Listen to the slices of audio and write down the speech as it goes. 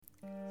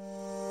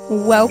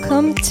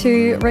Welcome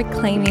to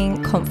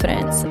Reclaiming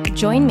Confidence.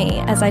 Join me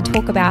as I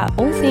talk about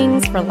all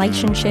things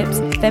relationships,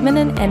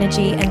 feminine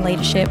energy and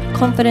leadership,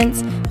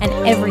 confidence, and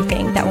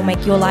everything that will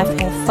make your life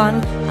more fun,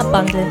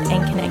 abundant,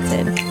 and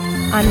connected.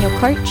 I'm your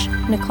coach,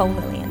 Nicole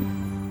Lillian.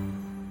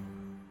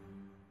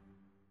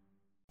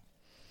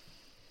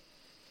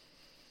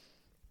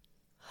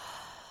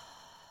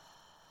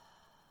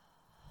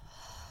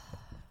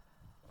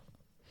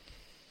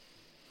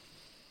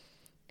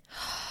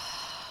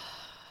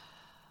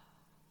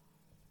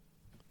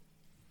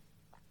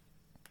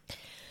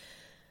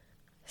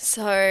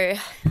 So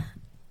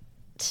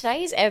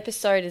today's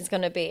episode is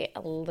going to be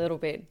a little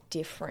bit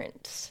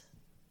different.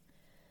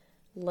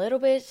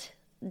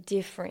 Just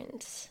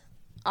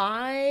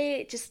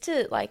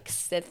to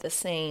set the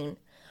scene,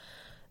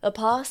 the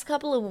past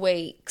couple of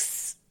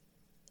weeks,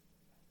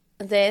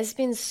 there's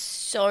been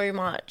so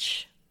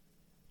much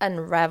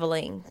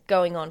unraveling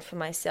going on for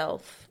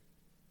myself.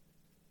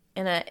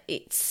 And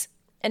it's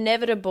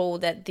inevitable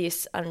that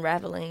this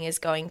unraveling is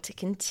going to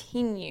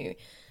continue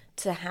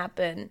to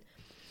happen.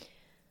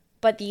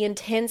 But the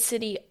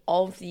intensity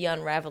of the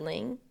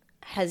unraveling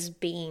has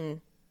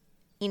been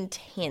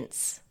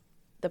intense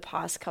the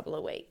past couple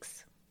of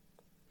weeks.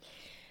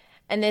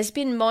 And there's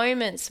been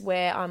moments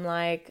where I'm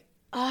like,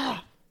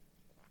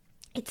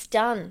 it's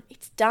done.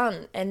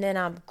 And then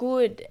I'm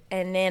good.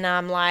 And then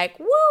I'm like,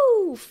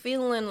 woo,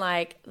 feeling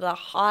like the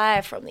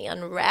high from the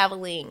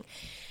unraveling.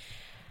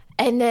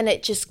 And then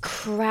it just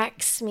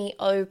cracks me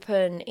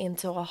open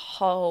into a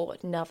whole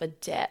nother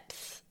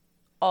depth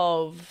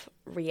of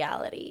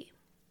reality.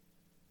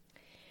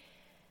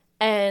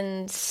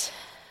 And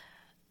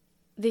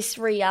this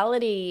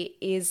reality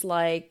is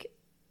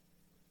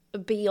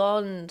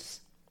beyond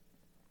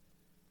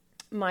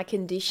my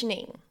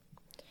conditioning.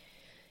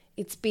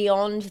 It's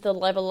beyond the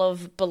level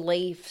of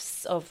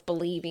beliefs of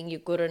believing you're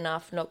good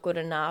enough, not good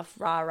enough,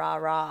 rah, rah,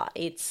 rah.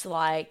 It's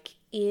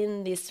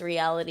in this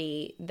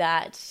reality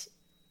that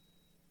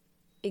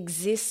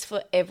exists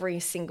for every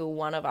single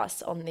one of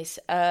us on this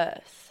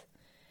earth.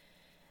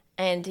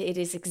 And it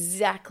is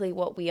exactly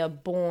what we are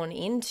born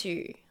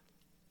into.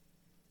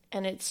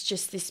 And it's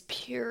just this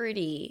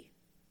purity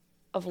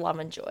of love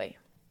and joy.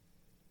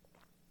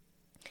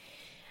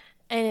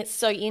 And it's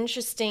so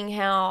interesting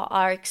how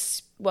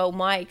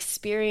my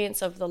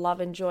experience of the love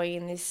and joy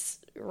in this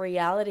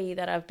reality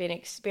that I've been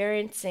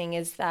experiencing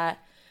is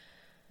that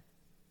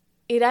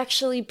it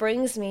actually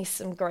brings me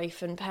some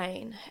grief and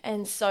pain.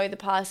 And so the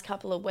past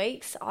couple of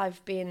weeks,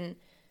 I've been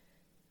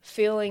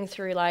feeling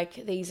through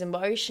these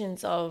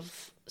emotions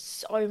of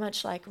so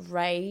much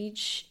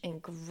rage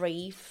and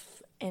grief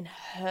and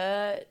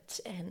hurt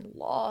and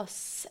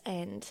loss,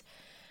 and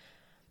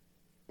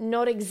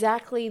not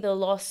exactly the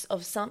loss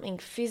of something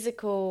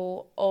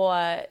physical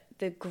or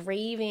the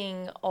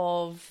grieving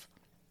of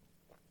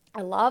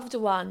a loved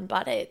one,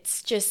 but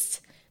it's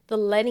just the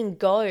letting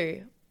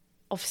go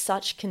of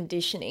such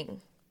conditioning.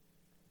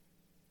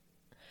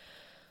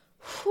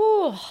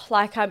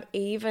 I'm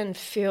even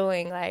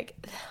feeling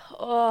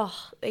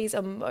these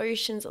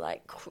emotions are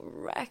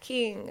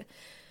cracking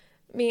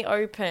me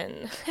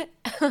open.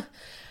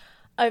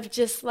 I've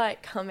just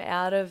come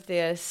out of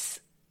this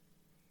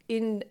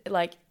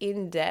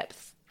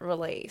in-depth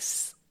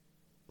release.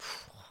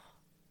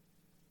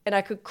 And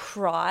I could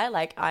cry,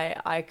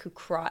 I could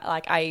cry,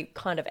 I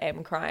kind of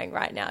am crying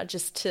right now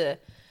just to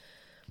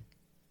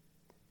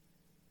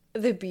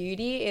the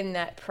beauty in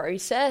that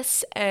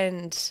process.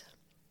 And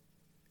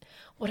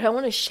what I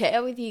want to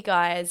share with you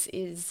guys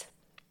is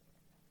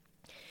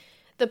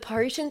the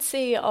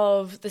potency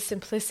of the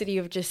simplicity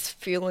of just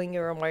feeling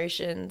your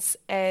emotions.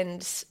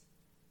 And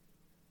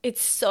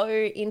it's so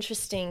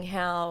interesting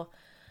how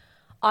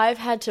I've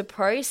had to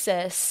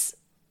process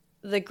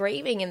the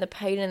grieving and the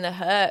pain and the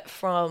hurt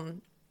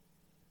from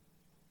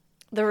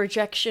the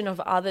rejection of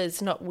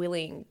others not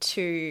willing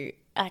to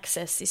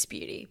access this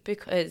beauty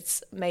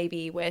because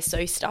maybe we're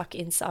so stuck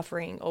in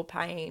suffering or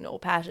pain or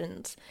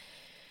passions.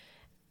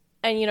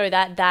 And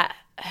that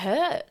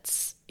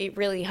hurts. It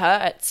really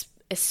hurts,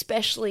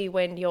 especially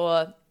when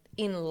you're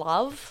in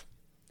love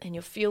and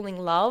you're feeling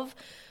love,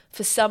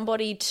 for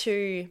somebody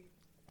to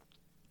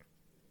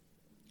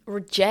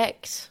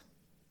reject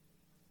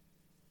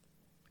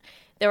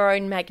their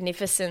own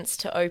magnificence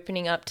to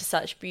opening up to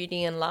such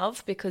beauty and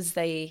love because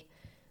they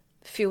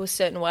feel a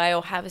certain way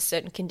or have a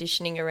certain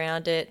conditioning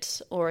around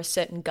it or a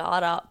certain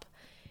guard up.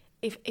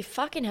 It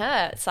fucking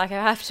hurts. I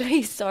have to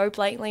be so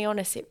blatantly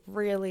honest. It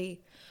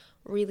really,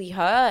 really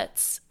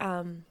hurts.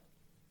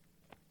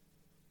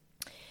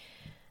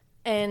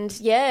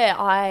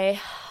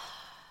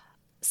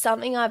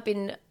 Something I've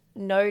been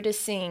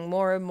noticing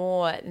more and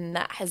more, and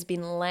that has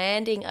been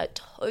landing a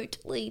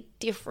totally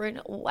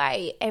different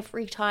way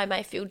every time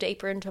I feel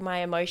deeper into my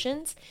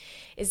emotions,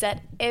 is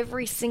that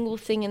every single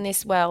thing in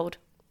this world,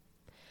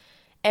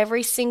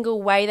 every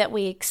single way that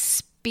we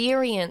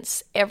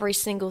experience every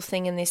single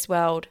thing in this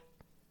world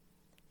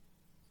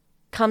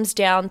comes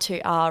down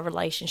to our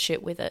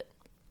relationship with it.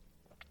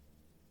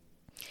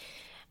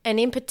 And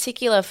in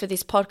particular for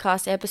this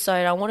podcast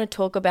episode, I want to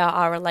talk about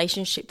our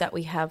relationship that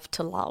we have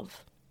to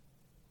love.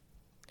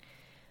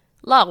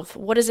 Love,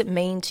 what does it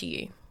mean to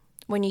you?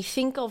 When you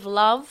think of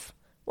love,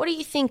 what do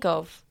you think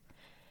of?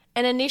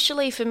 And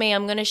initially for me,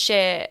 I'm going to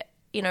share,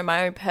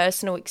 my own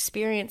personal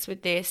experience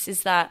with this,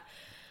 is that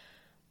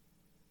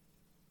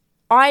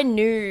I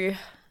knew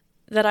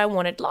that I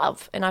wanted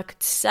love, and I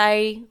could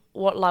say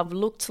what love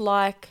looked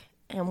like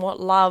and what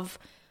love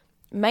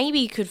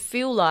maybe could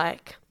feel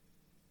like.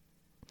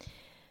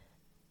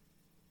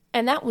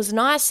 And that was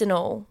nice and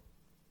all.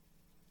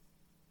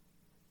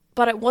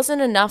 But it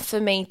wasn't enough for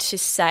me to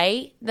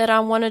say that I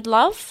wanted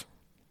love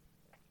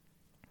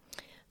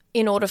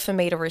in order for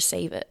me to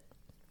receive it.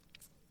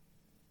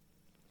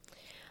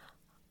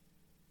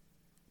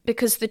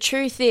 Because the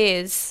truth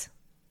is,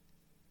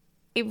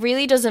 it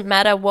really doesn't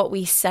matter what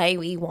we say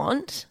we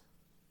want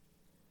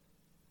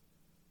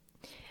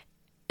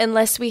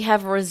unless we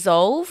have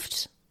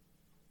resolved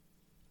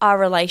our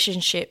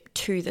relationship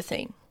to the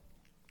thing.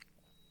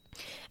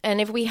 And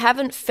if we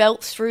haven't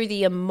felt through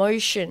the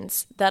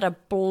emotions that are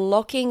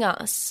blocking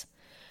us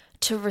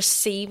to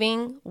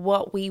receiving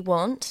what we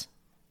want,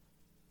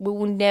 we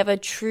will never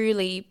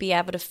truly be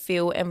able to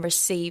feel and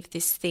receive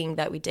this thing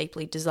that we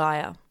deeply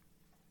desire.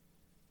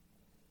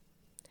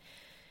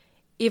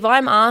 If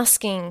I'm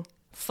asking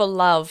for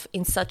love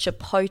in such a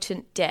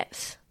potent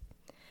depth,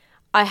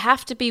 I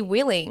have to be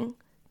willing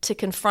to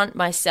confront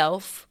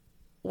myself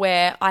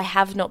where I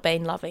have not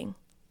been loving.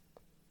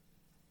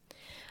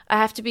 I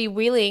have to be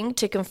willing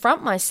to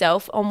confront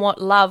myself on what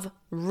love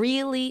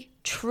really,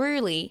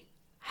 truly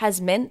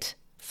has meant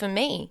for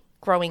me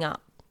growing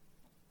up.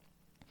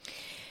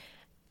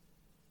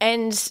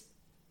 And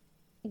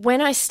when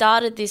I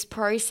started this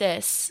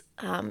process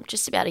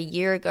just about a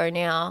year ago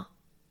now,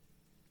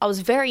 I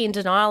was very in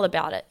denial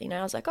about it.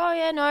 I was like, oh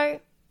yeah, no,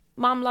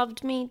 mum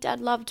loved me,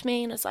 dad loved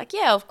me. And it's like,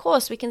 yeah, of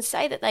course, we can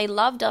say that they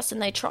loved us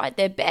and they tried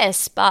their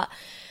best, but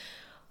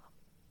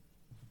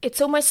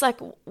it's almost like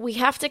we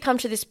have to come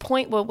to this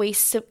point where we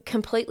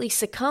completely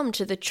succumb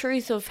to the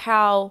truth of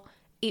how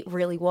it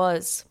really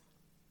was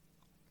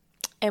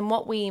and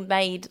what we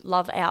made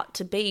love out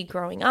to be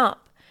growing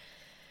up.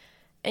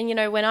 And,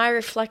 when I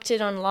reflected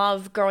on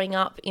love growing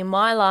up in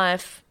my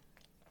life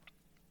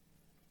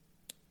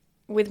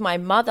with my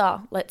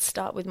mother, let's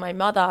start with my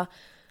mother,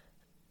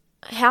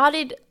 how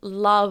did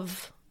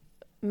love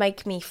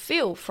make me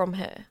feel from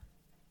her?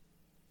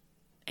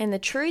 And the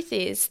truth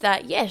is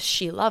that, yes,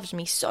 she loved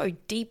me so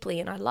deeply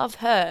and I love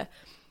her.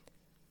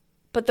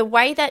 But the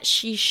way that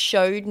she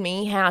showed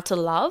me how to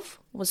love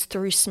was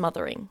through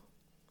smothering.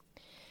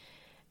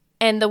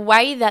 And the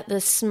way that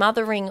the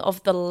smothering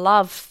of the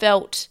love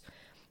felt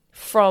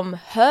from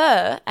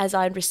her as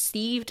I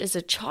received as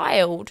a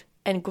child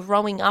and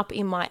growing up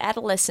in my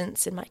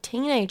adolescence and my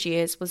teenage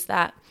years was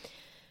that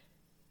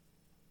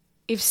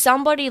if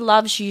somebody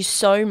loves you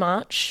so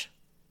much,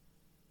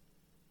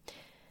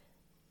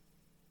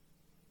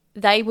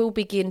 they will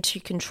begin to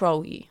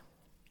control you.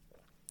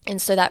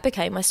 And so that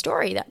became my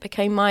story. That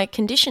became my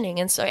conditioning.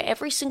 And so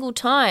every single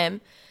time,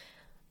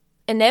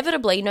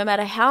 inevitably, no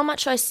matter how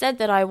much I said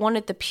that I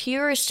wanted the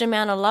purest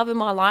amount of love in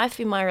my life,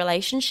 in my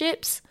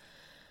relationships,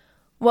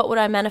 what would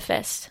I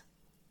manifest?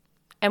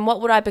 And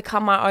what would I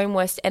become my own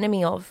worst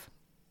enemy of?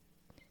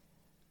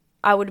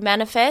 I would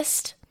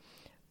manifest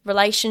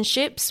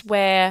relationships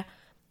where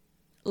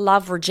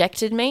love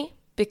rejected me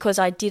because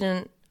I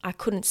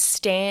couldn't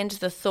stand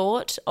the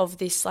thought of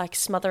this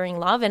smothering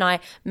love, and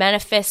I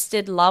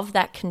manifested love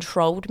that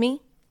controlled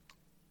me,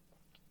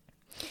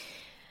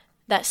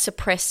 that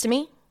suppressed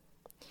me.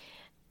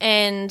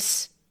 And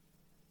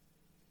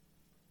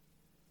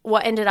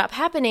what ended up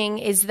happening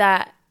is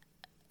that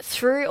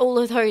through all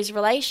of those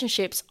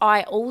relationships,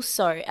 I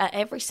also, at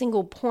every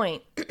single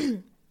point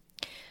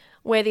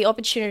where the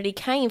opportunity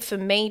came for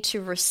me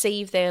to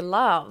receive their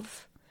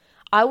love,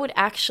 I would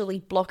actually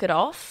block it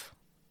off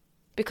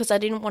because I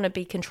didn't want to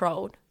be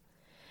controlled.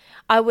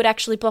 I would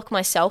actually block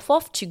myself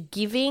off to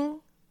giving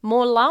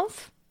more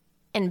love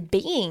and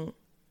being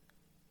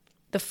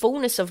the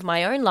fullness of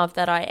my own love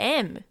that I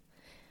am.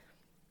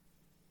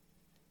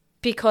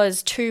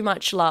 Because too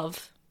much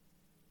love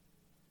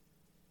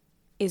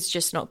is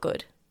just not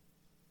good.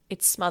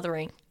 It's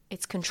smothering.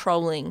 It's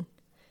controlling.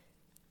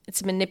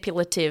 It's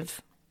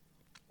manipulative.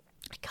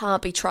 It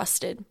can't be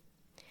trusted.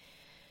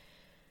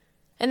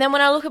 And then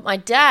when I look at my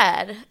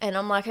dad and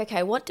I'm like,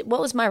 okay, what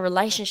was my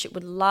relationship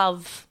with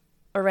love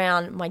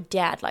around my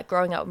dad,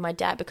 growing up with my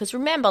dad? Because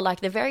remember,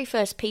 the very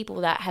first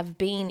people that have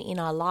been in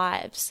our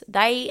lives,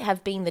 they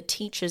have been the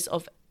teachers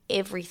of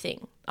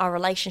everything, our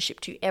relationship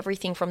to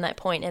everything from that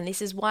point. And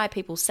this is why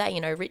people say,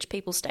 rich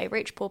people stay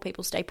rich, poor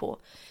people stay poor.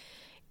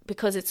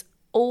 Because it's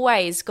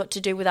always got to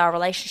do with our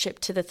relationship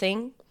to the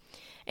thing.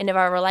 And if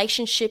our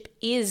relationship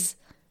is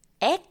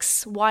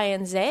X, Y,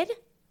 and Z,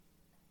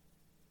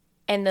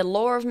 and the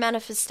law of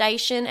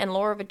manifestation and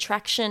law of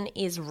attraction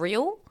is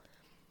real,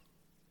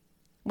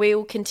 we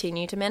will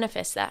continue to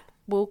manifest that.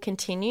 We'll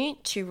continue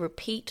to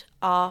repeat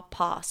our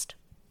past.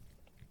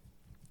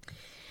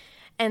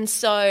 And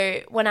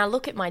so when I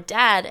look at my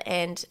dad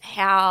and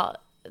how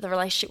the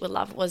relationship with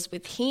love was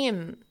with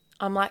him,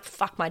 I'm like,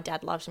 fuck, my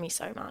dad loves me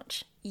so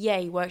much. Yeah,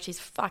 he worked his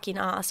fucking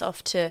ass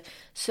off to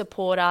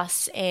support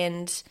us,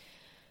 and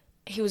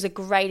he was a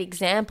great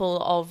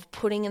example of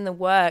putting in the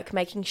work,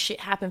 making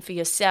shit happen for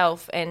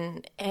yourself.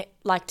 And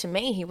like, to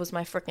me, he was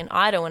my freaking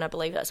idol, and I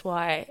believe that's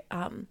why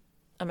I'm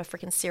a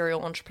freaking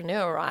serial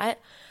entrepreneur, right?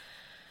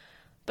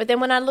 But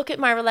then when I look at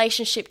my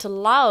relationship to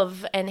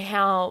love and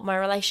how my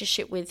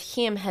relationship with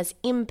him has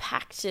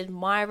impacted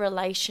my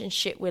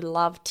relationship with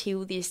love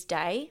till this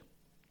day,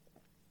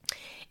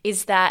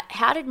 is that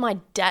how did my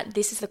dad,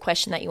 this is the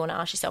question that you want to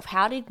ask yourself,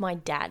 how did my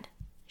dad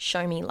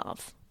show me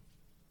love?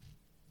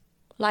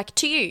 Like,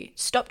 to you,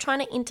 stop trying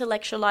to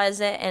intellectualize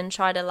it and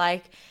try to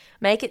like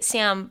make it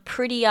sound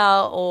prettier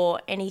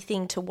or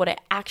anything to what it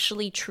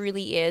actually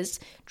truly is.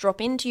 Drop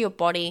into your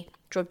body,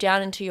 drop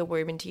down into your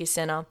womb, into your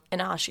center,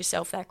 and ask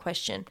yourself that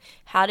question.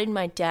 How did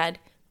my dad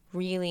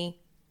really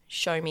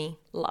show me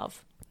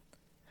love?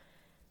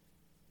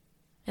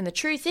 And the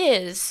truth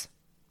is,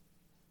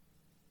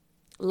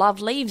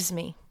 love leaves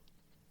me.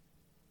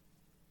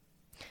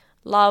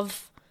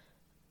 Love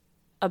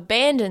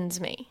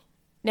abandons me.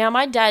 Now,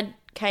 my dad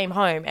came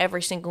home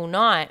every single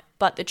night,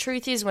 but the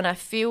truth is, when I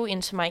feel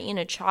into my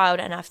inner child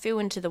and I feel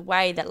into the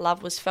way that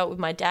love was felt with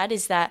my dad,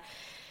 is that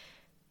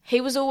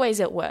he was always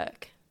at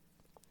work.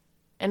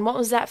 And what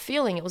was that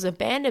feeling? It was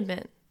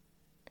abandonment.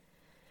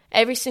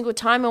 Every single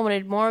time I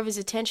wanted more of his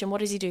attention, what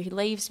does he do? He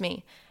leaves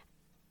me.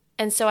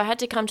 And so I had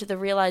to come to the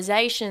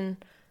realization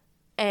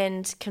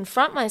and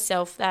confront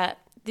myself that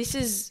this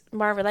is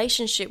my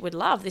relationship with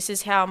love. This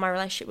is how my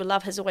relationship with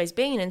love has always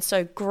been. And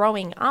so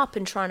growing up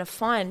and trying to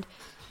find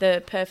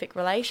the perfect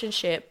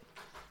relationship,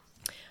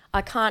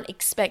 I can't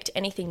expect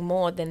anything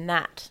more than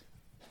that.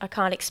 I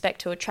can't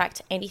expect to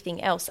attract anything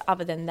else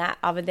other than that,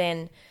 other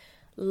than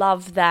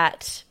love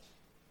that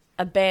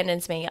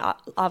abandons me,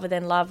 other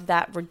than love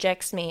that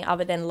rejects me,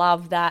 other than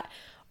love that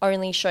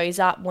only shows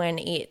up when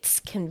it's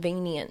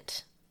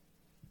convenient,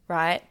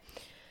 right?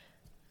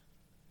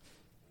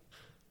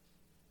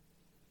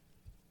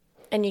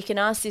 And you can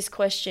ask this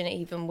question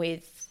even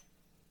with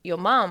your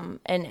mum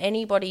and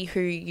anybody who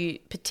you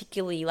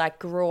particularly like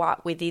grew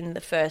up within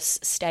the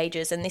first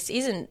stages. And this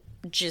isn't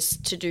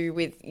just to do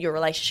with your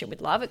relationship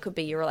with love. It could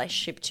be your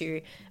relationship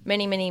to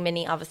many, many,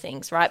 many other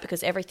things, right?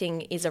 Because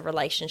everything is a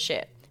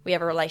relationship. We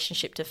have a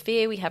relationship to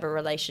fear. We have a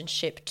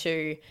relationship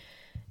to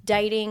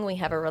dating. We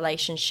have a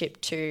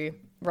relationship to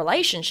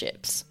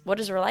relationships. What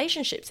does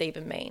relationships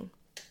even mean?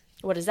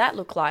 What does that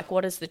look like?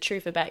 What has the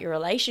truth about your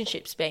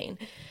relationships been?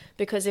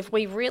 Because if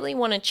we really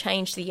want to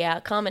change the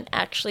outcome and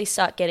actually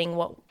start getting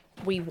what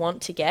we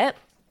want to get,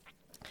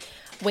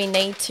 we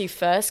need to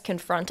first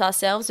confront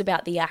ourselves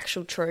about the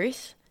actual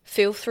truth,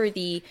 feel through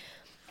the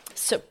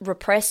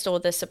repressed or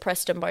the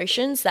suppressed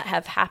emotions that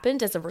have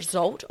happened as a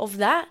result of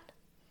that.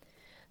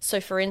 So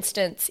for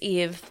instance,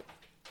 if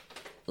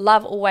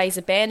love always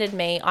abandoned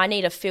me, I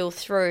need to feel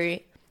through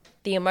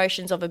the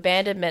emotions of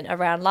abandonment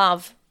around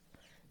love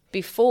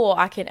before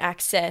I can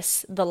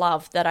access the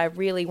love that I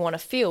really want to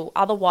feel.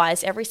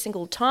 Otherwise, every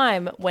single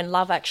time when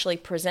love actually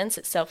presents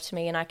itself to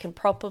me and I can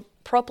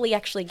properly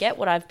actually get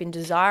what I've been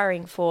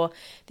desiring for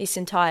this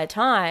entire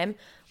time,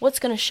 what's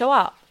going to show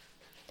up?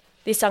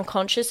 This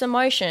unconscious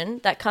emotion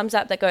that comes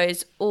up that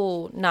goes,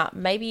 oh, nah,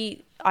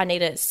 maybe I need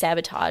to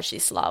sabotage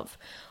this love,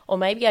 or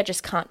maybe I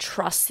just can't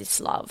trust this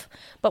love.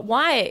 But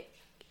why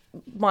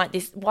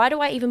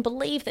do I even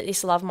believe that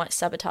this love might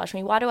sabotage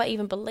me? Why do I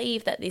even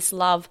believe that this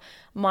love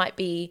might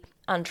be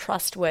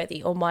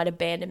untrustworthy or might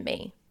abandon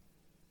me?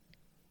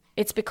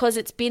 It's because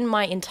it's been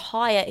my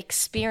entire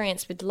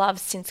experience with love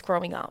since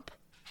growing up.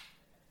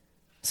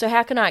 So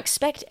how can I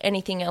expect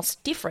anything else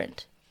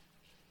different?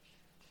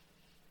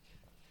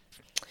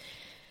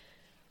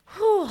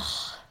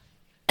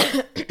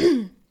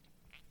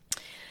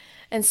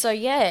 And so,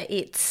 yeah,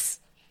 it's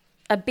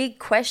a big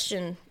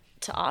question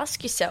to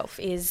ask yourself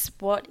is,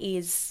 what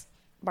is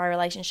my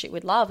relationship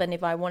with love? And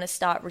if I want to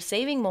start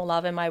receiving more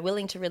love, am I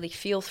willing to really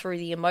feel through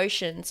the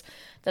emotions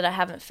that I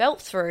haven't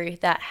felt through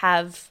that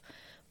have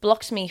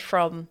blocked me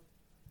from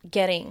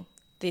getting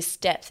this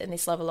depth and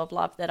this level of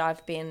love that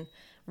I've been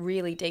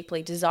really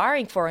deeply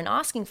desiring for and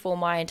asking for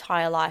my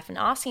entire life and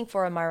asking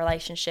for in my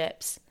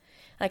relationships?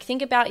 Like,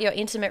 think about your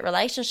intimate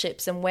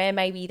relationships and where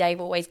maybe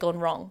they've always gone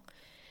wrong.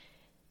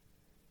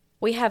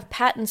 We have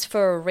patterns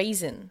for a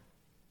reason,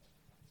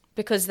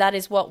 because that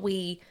is what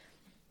we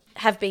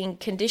have been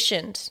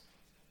conditioned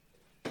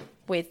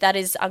with. That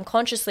is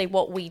unconsciously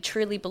what we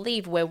truly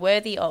believe we're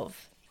worthy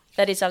of.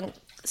 That is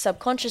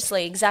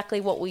subconsciously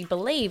exactly what we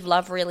believe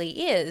love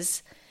really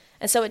is.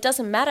 And so it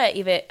doesn't matter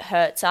if it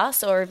hurts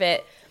us or if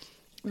it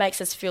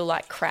makes us feel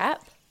like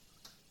crap,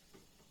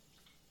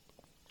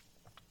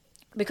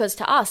 because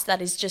to us,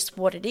 that is just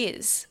what it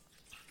is.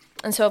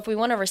 And so if we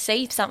want to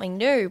receive something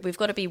new, we've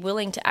got to be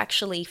willing to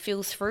actually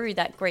feel through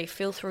that grief,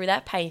 feel through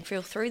that pain,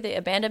 feel through the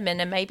abandonment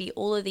and maybe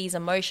all of these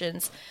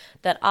emotions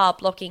that are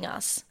blocking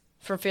us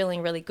from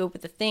feeling really good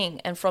with the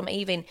thing and from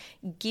even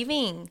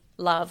giving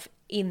love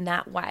in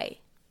that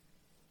way.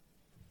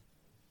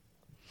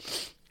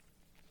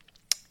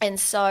 And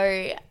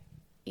so,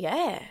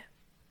 yeah,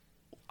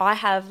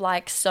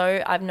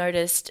 I've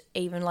noticed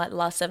even like the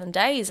last 7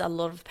 days, a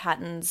lot of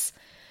patterns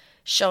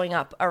showing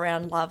up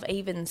around love.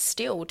 Even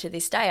still to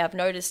this day, I've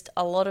noticed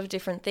a lot of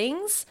different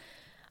things,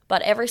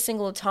 but every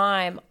single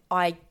time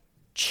I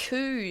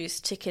choose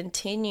to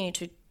continue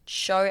to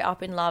show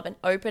up in love and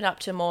open up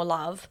to more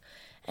love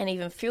and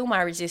even feel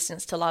my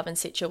resistance to love in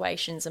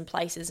situations and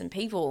places and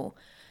people,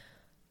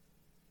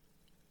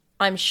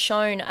 I'm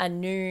shown a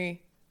new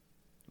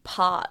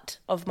part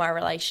of my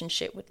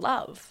relationship with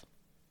love,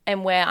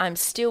 and where I'm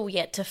still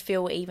yet to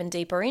feel even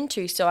deeper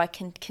into, so I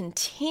can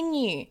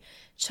continue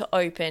to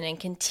open and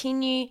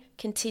continue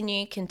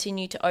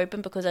to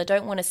open, because I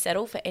don't want to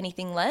settle for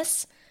anything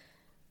less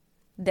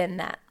than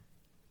that.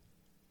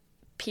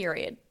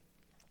 Period.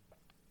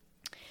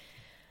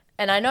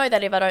 And I know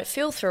that if I don't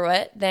feel through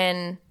it,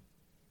 then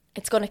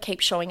it's going to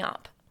keep showing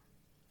up.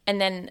 And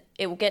then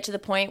it will get to the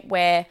point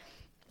where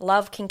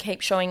love can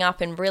keep showing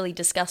up in really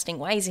disgusting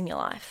ways in your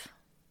life.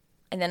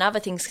 And then other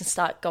things can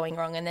start going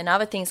wrong, and then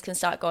other things can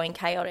start going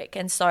chaotic.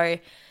 And so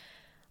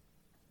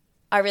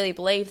I really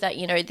believe that,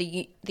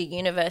 the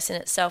universe in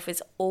itself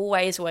is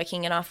always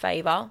working in our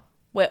favor.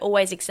 We're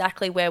always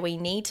exactly where we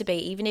need to be,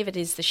 even if it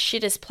is the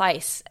shittest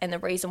place. And the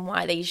reason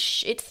why these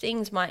shit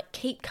things might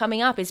keep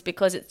coming up is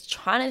because it's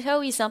trying to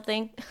tell you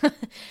something.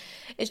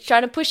 It's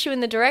trying to push you in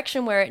the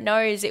direction where it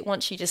knows it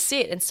wants you to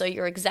sit. And so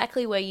you're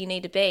exactly where you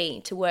need to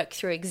be to work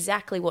through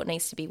exactly what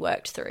needs to be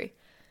worked through.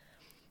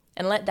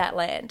 And let that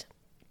land.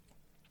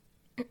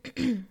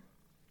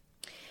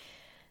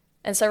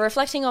 And so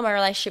reflecting on my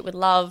relationship with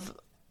love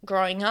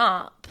growing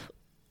up,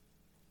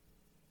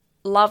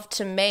 love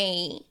to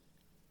me,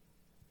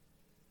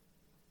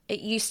 it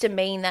used to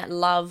mean that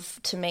love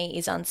to me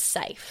is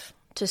unsafe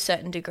to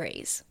certain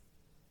degrees.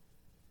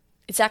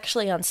 It's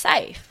actually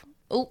unsafe.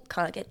 Oh,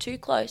 can't get too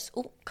close.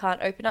 Oh,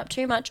 can't open up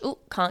too much. Oh,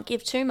 can't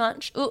give too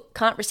much. Oh,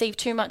 can't receive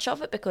too much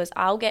of it because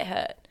I'll get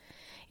hurt.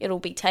 It'll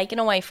be taken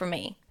away from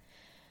me.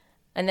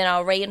 And then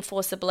I'll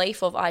reinforce the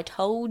belief of, I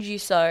told you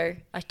so.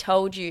 I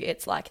told you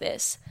it's like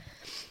this.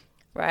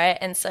 Right?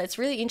 And so it's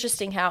really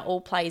interesting how it all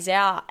plays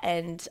out.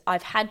 And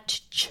I've had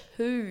to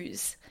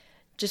choose,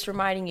 just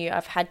reminding you,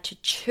 I've had to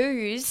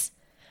choose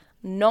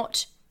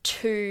not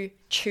to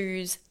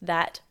choose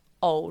that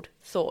old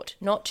thought,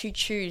 not to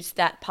choose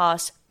that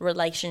past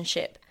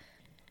relationship.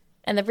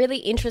 And the really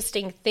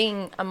interesting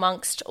thing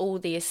amongst all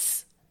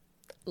this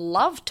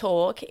love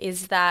talk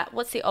is that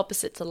what's the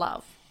opposite to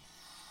love?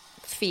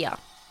 Fear.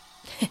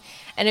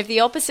 And if the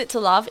opposite to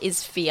love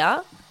is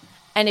fear,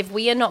 and if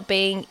we are not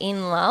being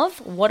in love,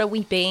 what are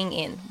we being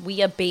in?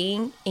 We are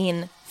being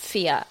in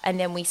fear. And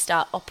then we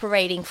start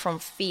operating from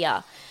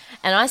fear.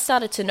 And I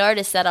started to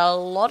notice that a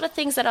lot of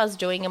things that I was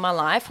doing in my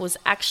life was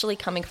actually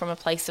coming from a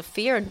place of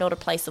fear and not a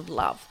place of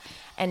love.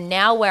 And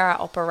now where I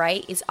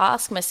operate is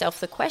ask myself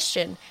the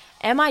question,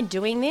 am I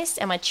doing this?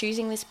 Am I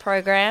choosing this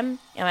program?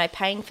 Am I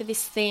paying for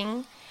this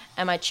thing?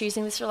 Am I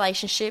choosing this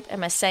relationship?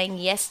 Am I saying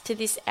yes to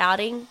this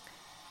outing?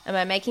 Am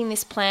I making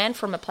this plan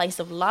from a place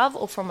of love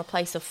or from a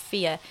place of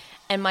fear?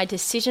 And my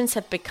decisions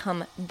have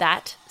become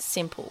that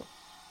simple.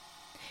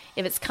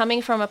 If it's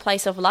coming from a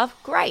place of love,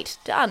 great,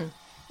 done.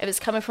 If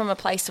it's coming from a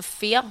place of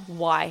fear,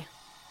 why?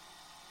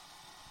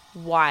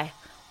 Why?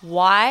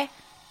 Why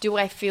do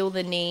I feel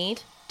the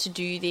need to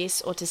do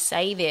this or to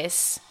say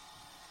this?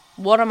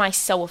 What am I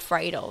so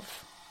afraid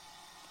of?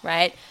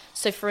 Right?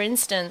 So for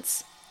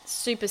instance,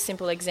 super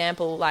simple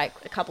example, like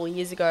a couple of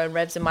years ago in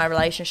Rev's and my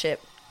relationship,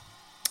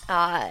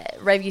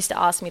 Rev used to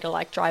ask me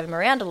to drive him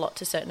around a lot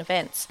to certain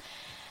events.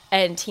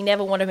 And he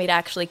never wanted me to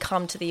actually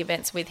come to the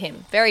events with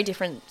him. Very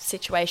different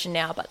situation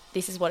now, but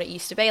this is what it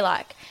used to be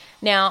like.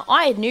 Now,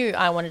 I knew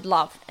I wanted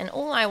love, and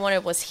all I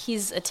wanted was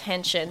his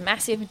attention.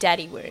 Massive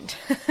daddy wound,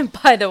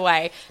 by the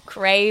way.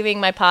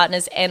 Craving my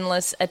partner's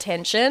endless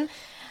attention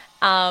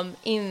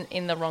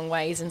in the wrong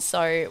ways. And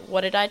so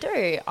what did I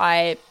do?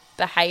 I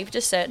behaved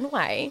a certain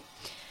way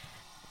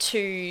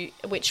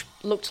which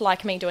looked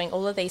like me doing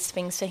all of these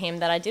things for him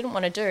that I didn't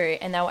want to do,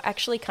 and they were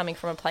actually coming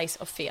from a place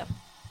of fear.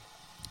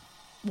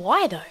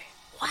 Why though?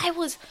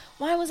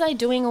 Why was I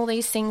doing all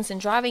these things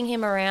and driving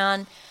him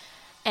around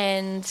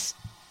and,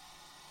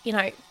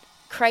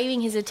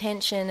 craving his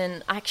attention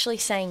and actually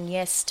saying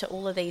yes to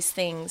all of these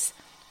things?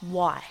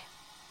 Why?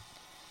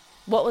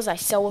 What was I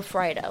so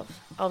afraid of?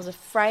 I was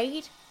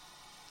afraid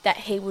that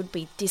he would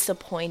be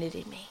disappointed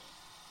in me.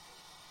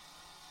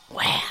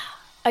 Wow.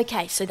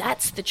 Okay, so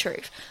that's the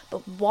truth.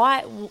 But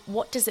why?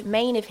 What does it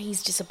mean if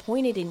he's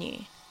disappointed in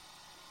you?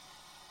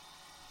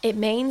 It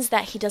means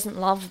that he doesn't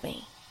love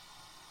me.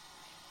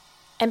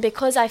 And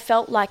because I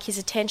felt like his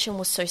attention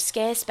was so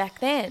scarce back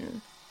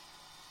then,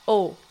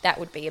 that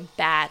would be a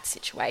bad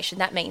situation.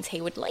 That means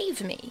he would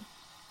leave me.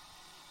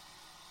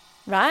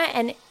 Right?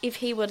 And if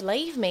he would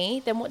leave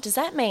me, then what does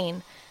that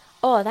mean?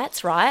 Oh,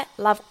 that's right.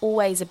 Love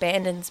always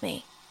abandons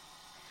me.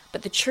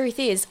 But the truth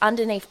is,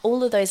 underneath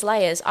all of those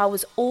layers, I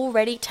was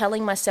already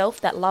telling myself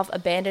that love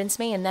abandons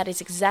me, and that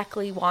is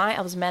exactly why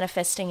I was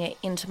manifesting it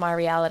into my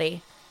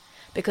reality.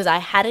 because I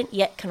hadn't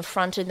yet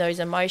confronted those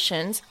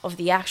emotions of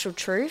the actual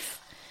truth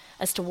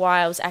as to why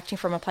I was acting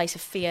from a place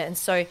of fear. And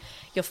so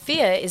your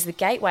fear is the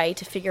gateway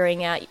to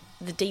figuring out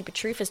the deeper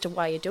truth as to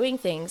why you're doing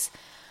things.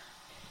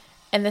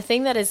 And the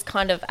thing that is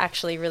kind of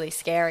actually really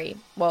scary,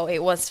 well, it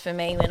was for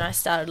me when I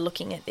started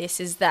looking at this,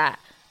 is that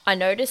I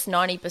noticed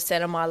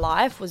 90% of my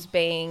life was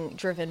being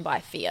driven by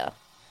fear.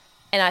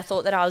 And I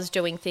thought that I was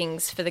doing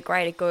things for the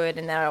greater good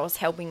and that I was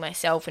helping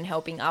myself and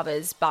helping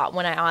others. But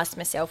when I asked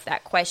myself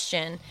that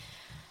question,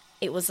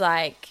 it was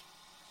like,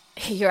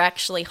 you're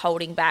actually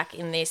holding back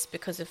in this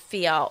because of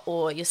fear,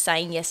 or you're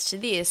saying yes to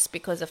this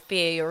because of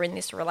fear, you're in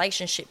this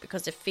relationship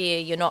because of fear,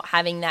 you're not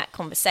having that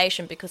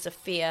conversation because of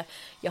fear,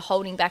 you're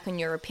holding back on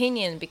your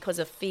opinion because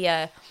of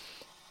fear,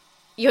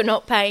 you're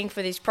not paying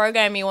for this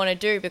program you want to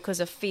do because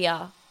of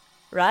fear,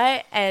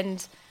 right?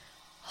 And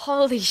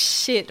holy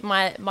shit,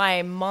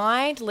 my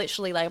mind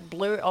literally like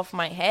blew off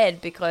my head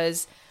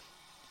because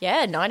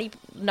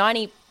 90%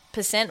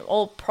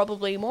 or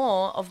probably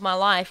more of my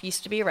life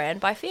used to be ran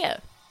by fear.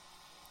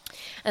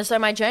 And so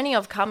my journey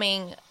of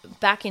coming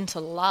back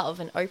into love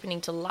and opening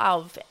to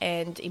love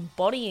and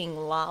embodying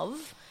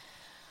love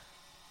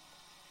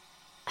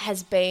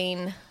has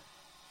been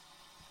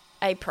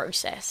a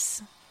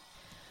process.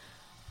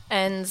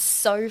 And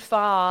so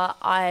far,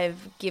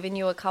 I've given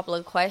you a couple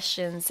of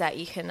questions that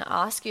you can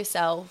ask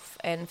yourself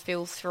and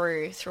feel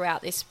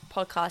throughout this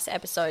podcast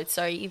episode.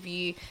 So if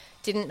you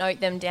didn't note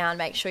them down,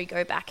 make sure you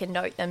go back and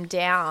note them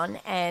down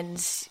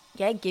and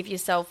give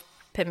yourself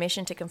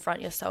permission to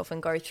confront yourself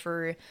and go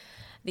through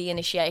the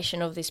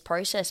initiation of this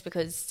process,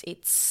 because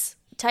it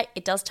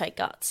does take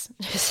guts.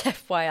 Just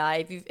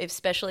FYI,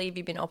 especially if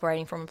you've been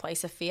operating from a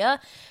place of fear,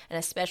 and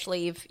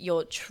especially if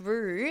your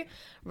true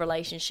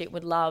relationship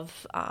with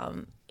love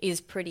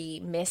is pretty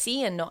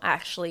messy and not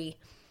actually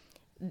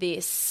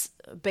this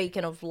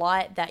beacon of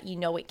light that you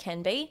know it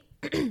can be.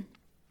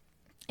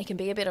 It can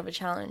be a bit of a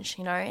challenge,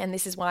 and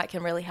this is why it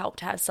can really help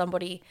to have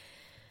somebody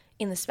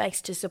in the space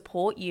to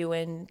support you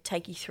and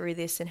take you through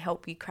this and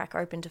help you crack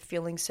open to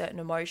feeling certain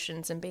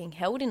emotions and being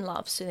held in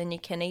love, so then you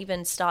can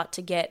even start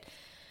to get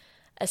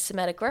a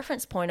somatic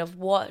reference point of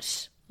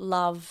what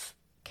love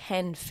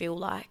can feel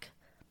like.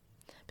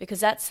 Because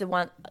that's the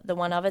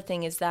one other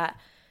thing, is that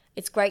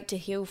it's great to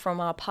heal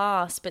from our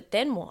past, but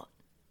then what?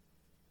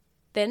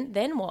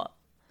 Then what?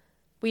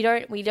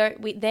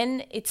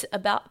 Then it's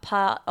about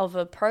part of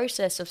a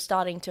process of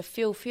starting to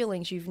feel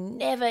feelings you've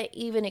never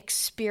even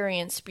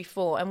experienced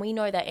before. And we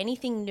know that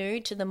anything new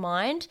to the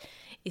mind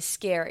is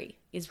scary,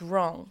 is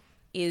wrong,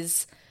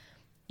 is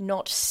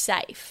not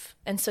safe.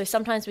 And so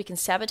sometimes we can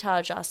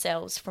sabotage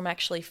ourselves from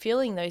actually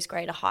feeling those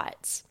greater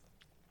heights.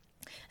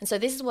 And so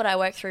this is what I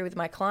work through with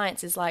my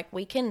clients, is like,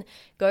 we can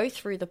go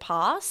through the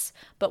past,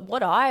 but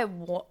what I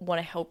want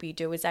to help you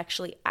do is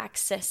actually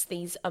access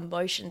these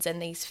emotions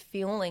and these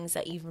feelings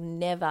that you've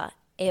never,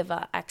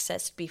 ever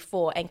accessed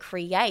before, and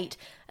create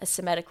a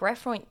somatic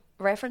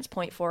reference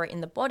point for it in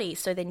the body,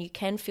 so then you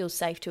can feel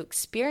safe to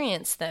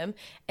experience them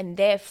and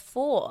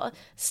therefore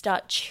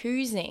start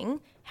choosing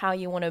how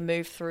you want to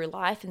move through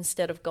life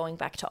instead of going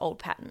back to old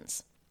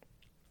patterns.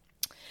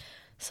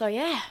 So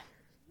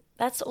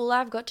that's all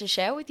I've got to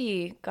share with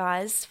you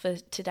guys for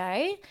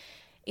today.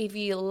 If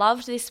you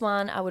loved this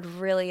one, I would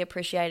really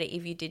appreciate it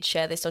if you did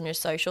share this on your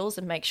socials,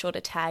 and make sure to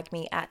tag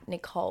me at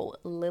Nicole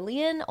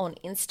Lillian on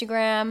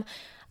Instagram.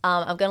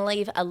 I'm going to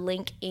leave a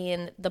link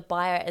in the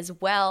bio as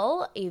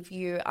well if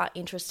you are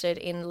interested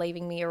in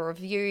leaving me a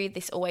review.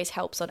 This always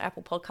helps on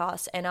Apple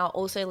Podcasts, and I'll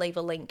also leave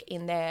a link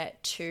in there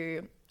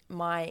to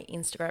my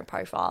Instagram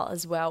profile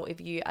as well if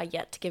you are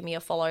yet to give me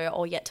a follow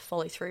or yet to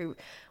follow through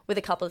with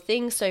a couple of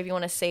things. So if you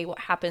want to see what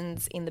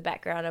happens in the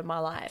background of my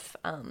life,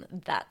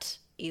 that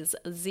is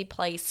the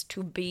place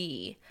to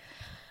be.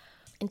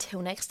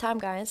 Until next time,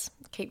 guys,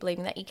 keep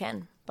believing that you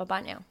can.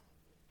 Bye-bye now.